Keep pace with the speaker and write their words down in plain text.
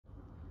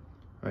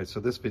All right,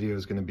 so this video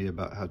is going to be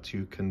about how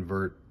to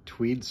convert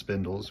Tweed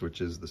spindles,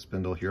 which is the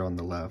spindle here on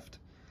the left,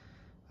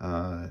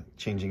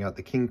 changing out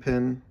the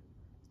Kingpin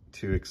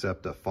to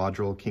accept a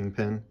Foddrill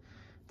Kingpin.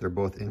 They're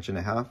both 1.5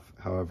 inch.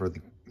 However,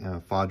 the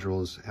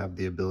Foddrills have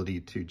the ability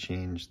to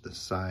change the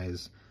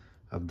size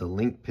of the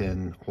link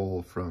pin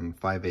hole from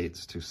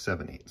 5/8 to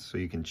 7/8. So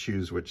you can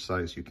choose which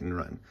size you can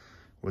run.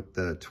 With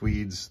the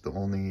Tweeds, the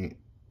only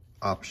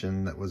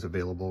option that was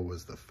available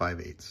was the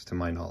 5/8 to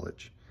my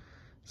knowledge.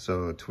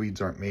 So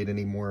Tweeds aren't made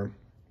anymore,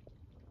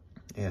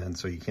 and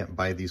so you can't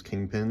buy these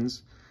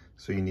Kingpins.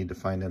 So you need to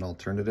find an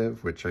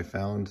alternative, which I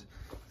found,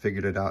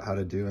 figured it out how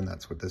to do, and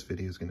that's what this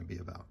video is going to be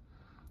about.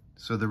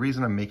 So the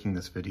reason I'm making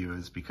this video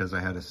is because I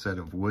had a set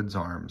of Woods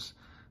arms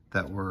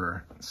that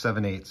were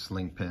 7/8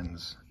 link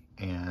pins,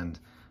 and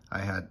I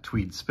had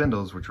Tweed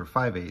spindles, which were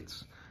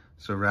 5/8.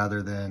 So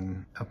rather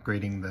than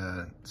upgrading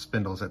the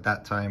spindles at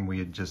that time, we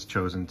had just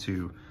chosen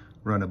to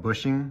run a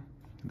bushing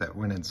that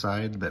went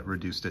inside that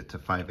reduced it to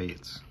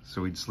 5/8.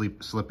 So we'd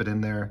slip it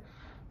in there,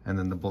 and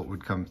then the bolt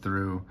would come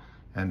through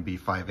and be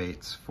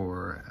 5/8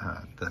 for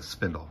the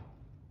spindle.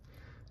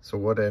 So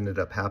what ended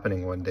up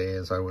happening one day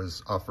is I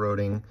was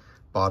off-roading,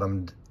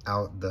 bottomed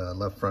out the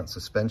left front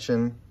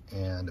suspension,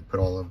 and it put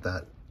all of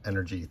that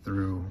energy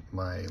through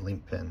my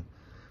link pin.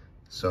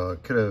 So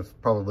it could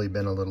have probably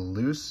been a little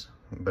loose,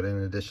 but in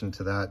addition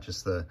to that,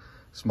 just the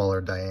smaller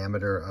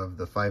diameter of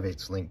the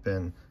 5/8 link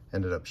pin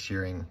ended up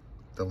shearing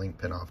the link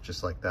pin off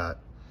just like that.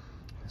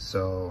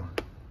 So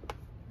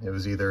it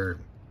was either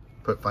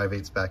put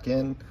 5/8 back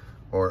in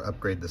or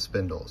upgrade the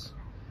spindles.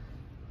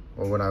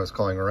 Well, when I was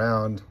calling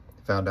around,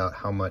 found out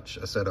how much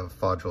a set of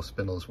Foddrill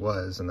spindles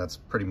was, and that's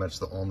pretty much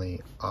the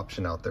only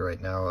option out there right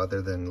now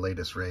other than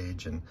latest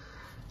Rage and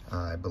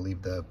I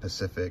believe the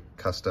Pacific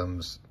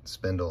Customs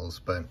spindles.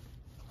 But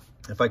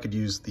if I could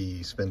use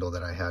the spindle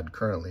that I had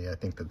currently, I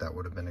think that that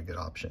would have been a good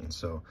option.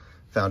 So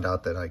found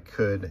out that I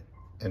could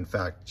in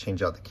fact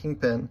change out the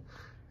Kingpin,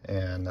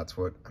 and that's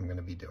what I'm going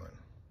to be doing.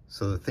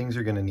 So the things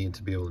you're going to need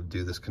to be able to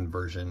do this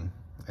conversion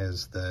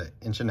is the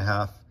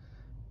 1.5 inch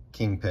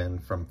Kingpin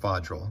from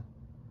Foddrill,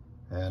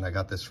 and I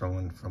got this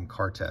from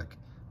Cartech.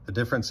 The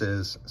difference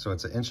is, so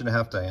it's an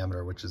 1.5 inch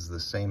diameter, which is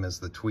the same as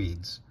the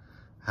Tweeds.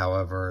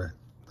 However,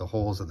 the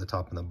holes at the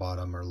top and the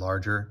bottom are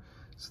larger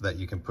so that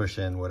you can push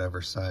in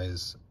whatever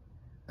size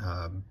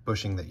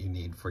bushing that you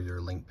need for your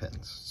link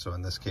pins. So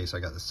in this case, I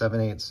got the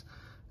 7/8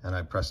 and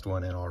I pressed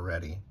one in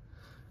already.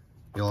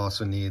 You'll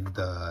also need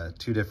the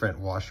 2 different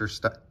washer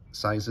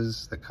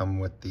sizes that come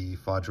with the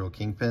Foddrill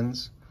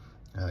Kingpins.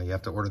 You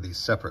have to order these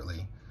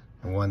separately.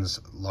 And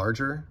one's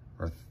larger,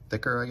 or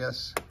thicker, I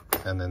guess,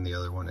 and then the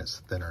other one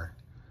is thinner.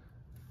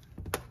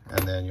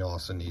 And then you'll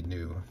also need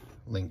new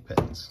link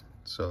pins.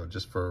 So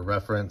just for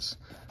reference,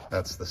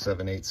 that's the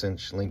 7/8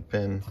 inch link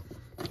pin,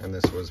 and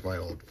this was my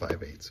old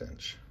 5/8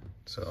 inch.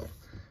 So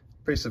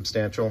pretty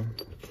substantial.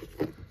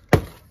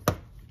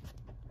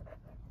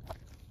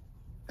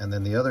 And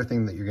then the other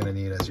thing that you're going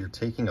to need as you're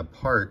taking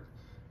apart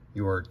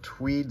your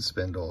Tweed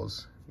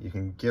spindles, you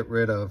can get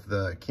rid of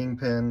the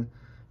Kingpin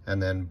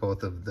and then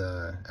both of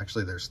the,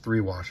 actually there's 3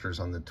 washers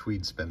on the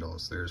Tweed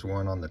spindles. There's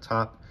 1 on the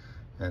top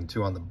and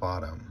 2 on the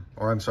bottom.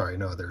 Or I'm sorry,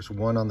 no, there's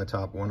 1 on the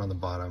top, 1 on the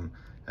bottom,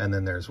 and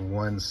then there's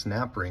 1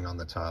 snap ring on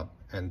the top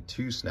and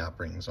 2 snap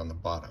rings on the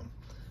bottom.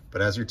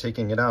 But as you're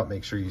taking it out,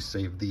 make sure you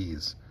save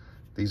these.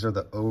 These are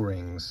the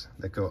O-rings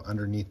that go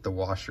underneath the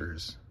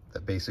washers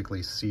that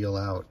basically seal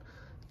out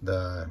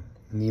the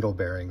needle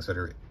bearings that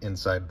are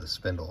inside the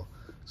spindle.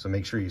 So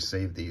make sure you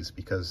save these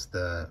because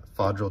the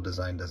Foddrill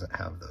design doesn't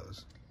have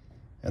those.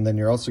 And then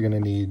you're also going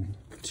to need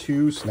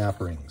 2 snap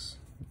rings.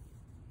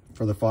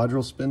 For the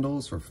Foddrill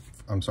spindles, or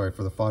I'm sorry,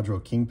 for the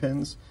Foddrill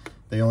Kingpins,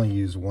 they only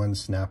use 1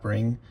 snap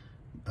ring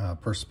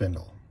per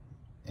spindle.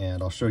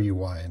 And I'll show you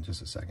why in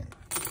just a second.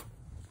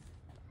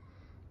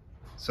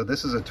 So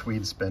this is a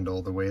Tweed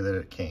spindle the way that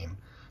it came.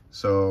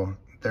 So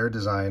their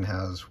design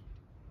has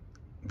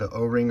the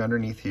O-ring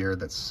underneath here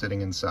that's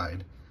sitting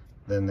inside.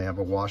 Then they have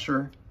a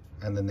washer,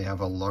 and then they have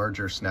a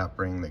larger snap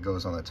ring that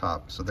goes on the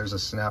top. So there's a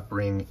snap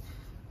ring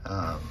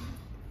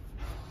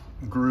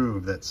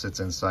groove that sits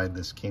inside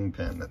this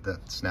Kingpin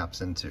that snaps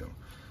into.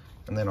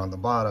 And then on the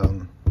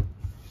bottom,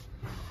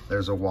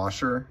 there's a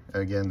washer.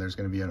 Again, there's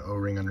going to be an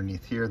O-ring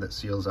underneath here that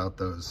seals out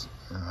those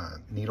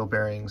needle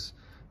bearings.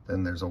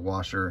 Then there's a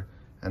washer,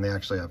 and they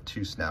actually have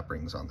 2 snap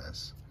rings on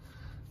this.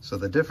 So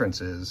the difference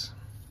is,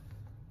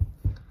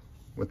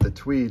 with the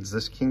Tweeds,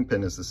 this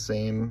Kingpin is the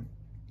same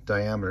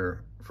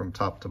diameter from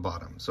top to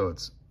bottom. So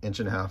it's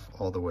 1.5 inch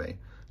all the way.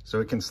 So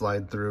it can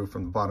slide through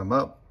from the bottom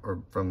up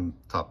or from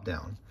top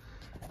down.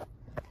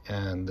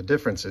 And the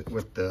difference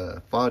with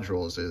the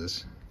Foddrills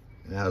is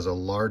it has a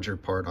larger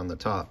part on the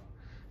top.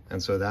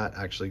 And so that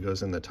actually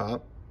goes in the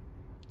top,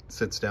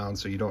 sits down,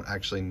 so you don't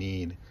actually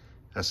need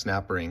a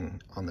snap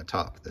ring on the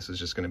top. This is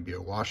just going to be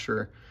a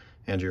washer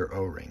and your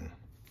O-ring.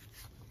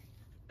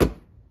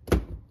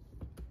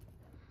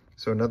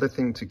 So another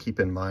thing to keep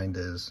in mind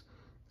is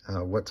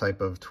what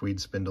type of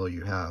Tweed spindle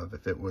you have,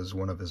 if it was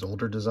one of his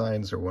older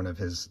designs or one of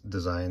his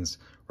designs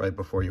right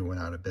before you went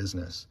out of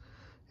business.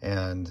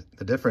 And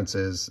the difference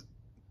is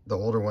the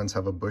older ones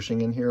have a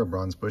bushing in here, a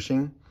bronze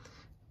bushing,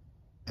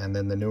 and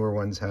then the newer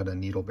ones had a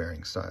needle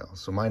bearing style.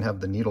 So mine have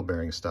the needle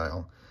bearing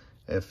style.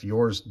 If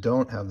yours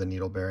don't have the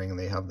needle bearing and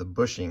they have the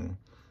bushing,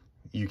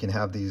 you can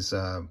have these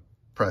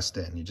pressed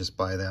in. You just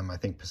buy them. I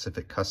think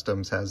Pacific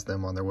Customs has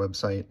them on their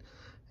website,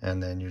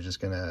 and then you're just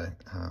gonna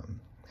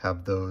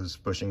have those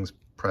bushings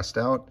pressed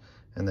out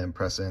and then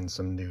press in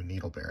some new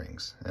needle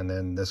bearings, and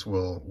then this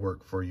will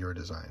work for your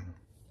design.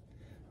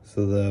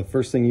 So the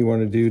first thing you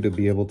want to do to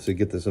be able to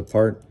get this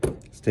apart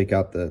is take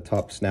out the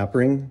top snap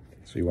ring.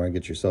 So you want to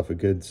get yourself a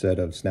good set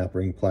of snap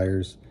ring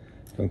pliers.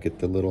 Don't get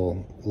the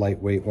little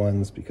lightweight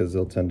ones because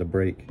they'll tend to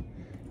break.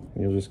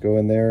 And you'll just go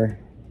in there.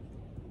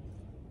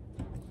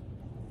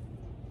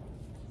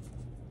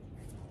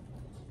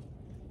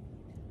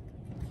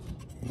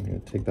 I'm going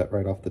to take that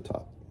right off the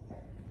top.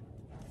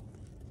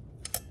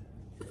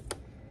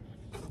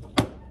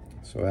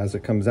 So as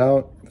it comes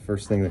out, the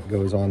first thing that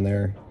goes on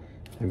there,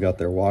 they've got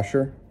their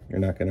washer. You're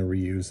not going to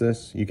reuse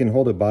this. You can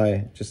hold it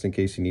by just in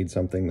case you need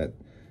something that,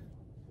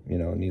 you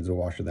know, needs a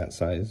washer that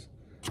size.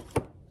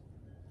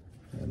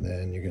 And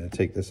then you're going to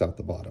take this out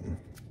the bottom.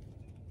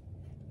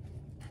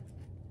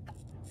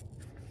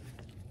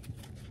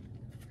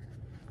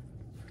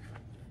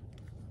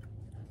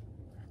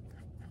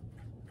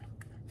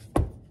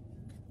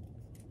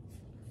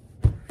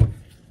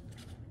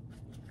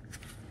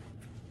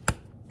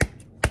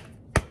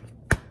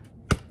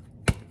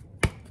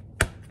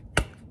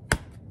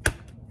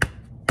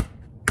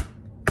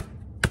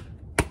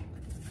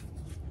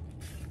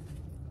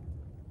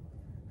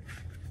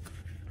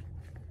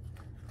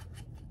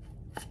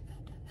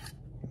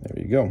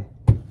 There you go.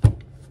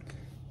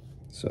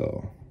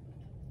 So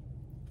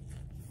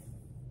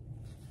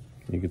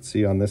you can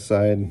see on this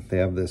side they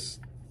have this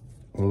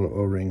little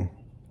O-ring,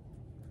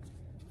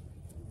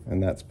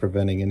 and that's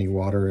preventing any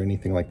water or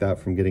anything like that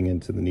from getting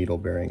into the needle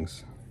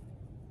bearings.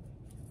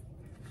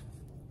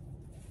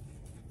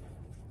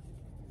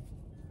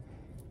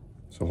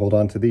 So hold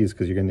on to these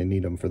because you're going to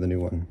need them for the new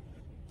one.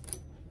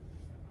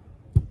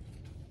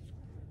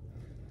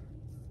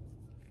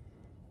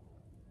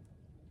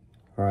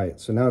 All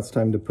right, so now it's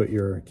time to put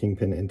your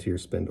Kingpin into your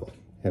spindle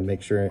and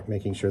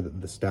making sure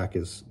that the stack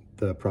is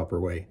the proper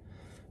way.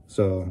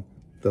 So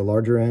the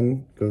larger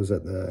end goes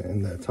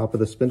in the top of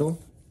the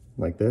spindle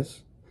like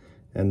this,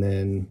 and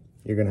then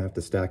you're gonna have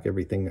to stack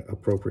everything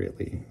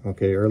appropriately.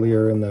 Okay,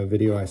 earlier in the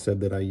video I said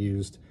that I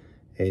used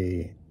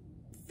a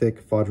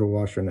thick Foddrill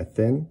washer and a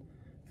thin.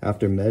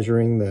 After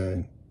measuring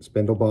the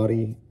spindle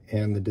body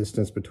and the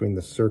distance between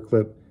the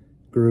circlip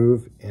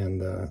groove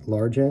and the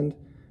large end,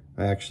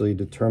 I actually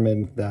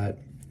determined that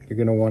you're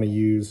going to want to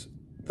use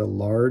the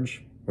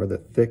large or the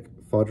thick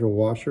Foddrill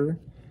washer,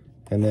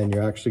 and then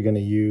you're actually going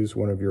to use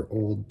one of your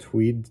old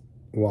Tweed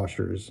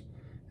washers,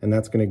 and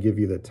that's going to give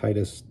you the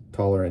tightest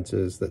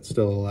tolerances that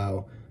still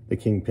allow the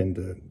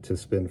Kingpin to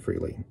spin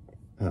freely.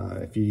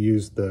 If you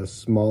use the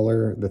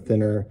smaller, the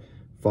thinner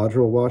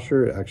Foddrill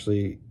washer, it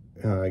actually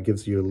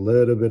gives you a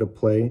little bit of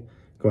play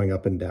going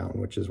up and down,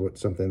 which is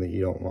something that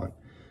you don't want.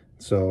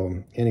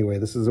 So anyway,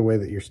 this is the way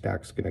that your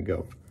stack's going to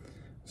go.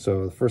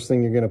 So the first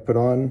thing you're going to put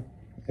on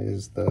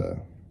is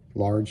the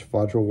large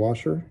Foddrill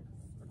washer.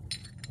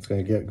 It's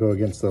going to go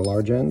against the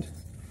large end.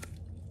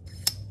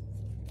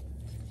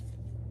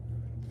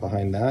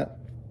 Behind that,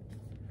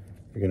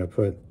 you're going to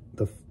put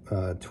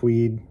the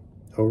Tweed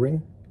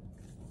O-ring.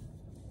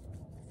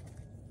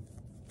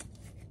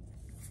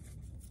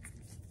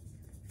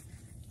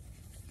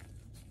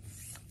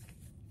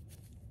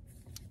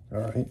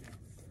 All right,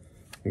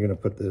 you're going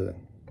to put the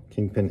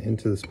Kingpin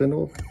into the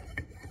spindle.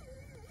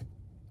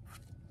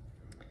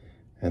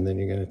 And then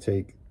you're going to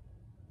take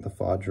the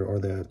Foddrill or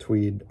the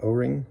Tweed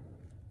O-ring,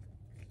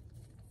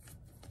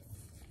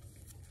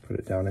 put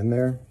it down in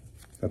there.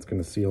 That's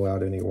going to seal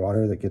out any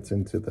water that gets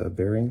into the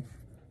bearing.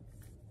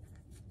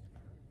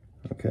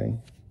 Okay,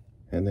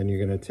 and then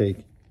you're going to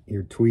take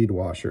your Tweed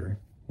washer,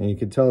 and you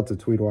can tell it's a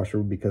Tweed washer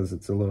because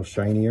it's a little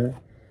shinier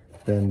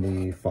than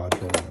the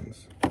Foddrill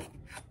ones.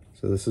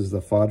 So this is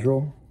the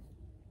Foddrill,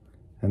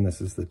 and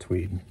this is the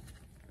Tweed.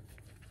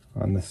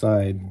 On the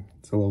side,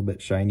 it's a little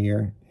bit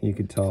shinier. You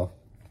can tell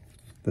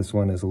this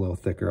one is a little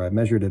thicker. I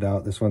measured it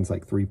out. This one's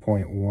like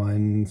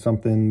 3.1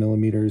 something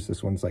millimeters.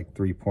 This one's like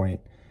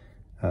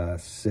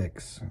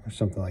 3.6 or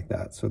something like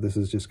that. So this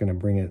is just going to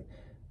bring it,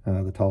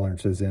 the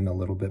tolerances in a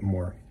little bit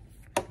more.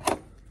 So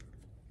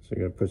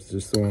you're going to push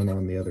this one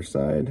on the other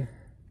side,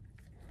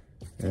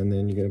 and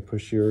then you're going to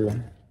push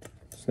your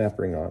snap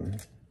ring on.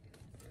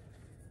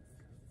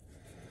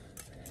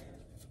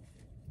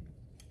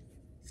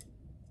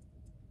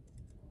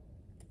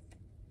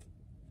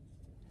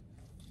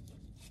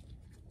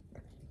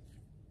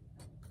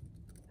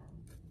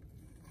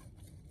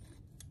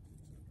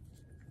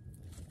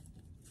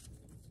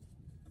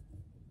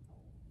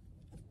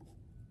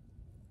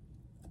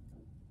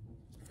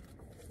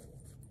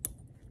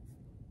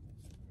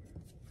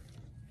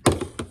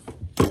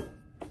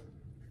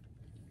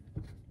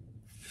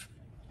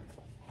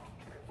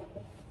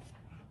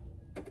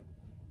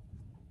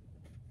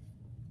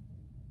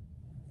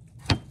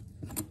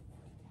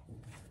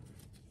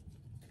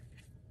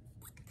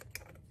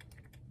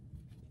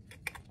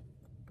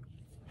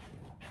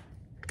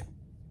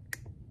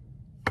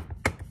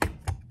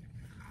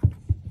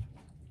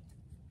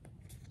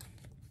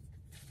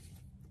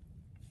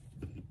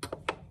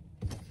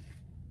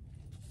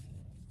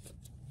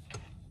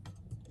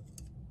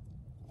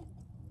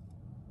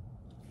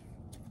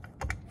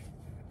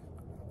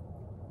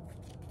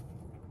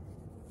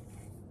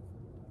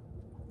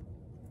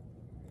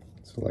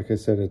 So like I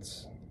said,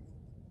 it's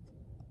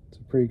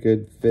a pretty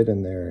good fit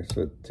in there,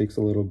 so it takes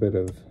a little bit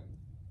of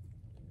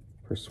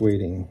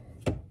persuading.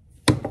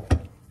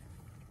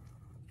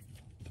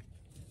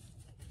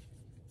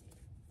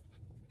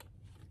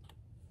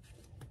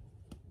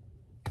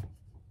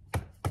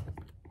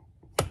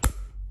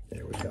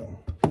 There we go.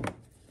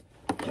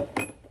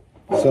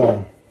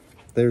 So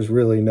there's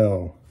really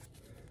no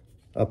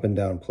up and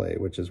down play,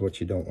 which is what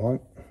you don't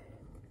want.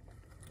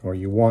 Or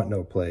you want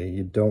no play,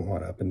 you don't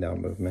want up and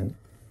down movement.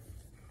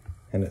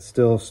 And it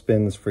still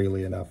spins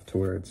freely enough to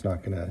where it's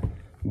not gonna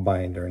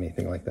bind or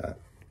anything like that.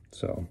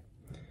 So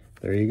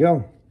there you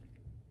go.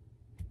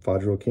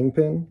 Foddrill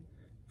Kingpin,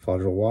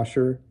 Foddrill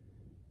washer,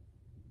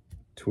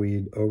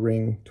 Tweed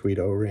O-ring, Tweed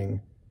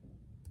O-ring,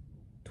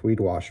 Tweed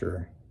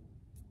washer,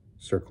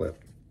 circlip.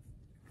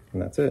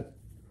 And that's it.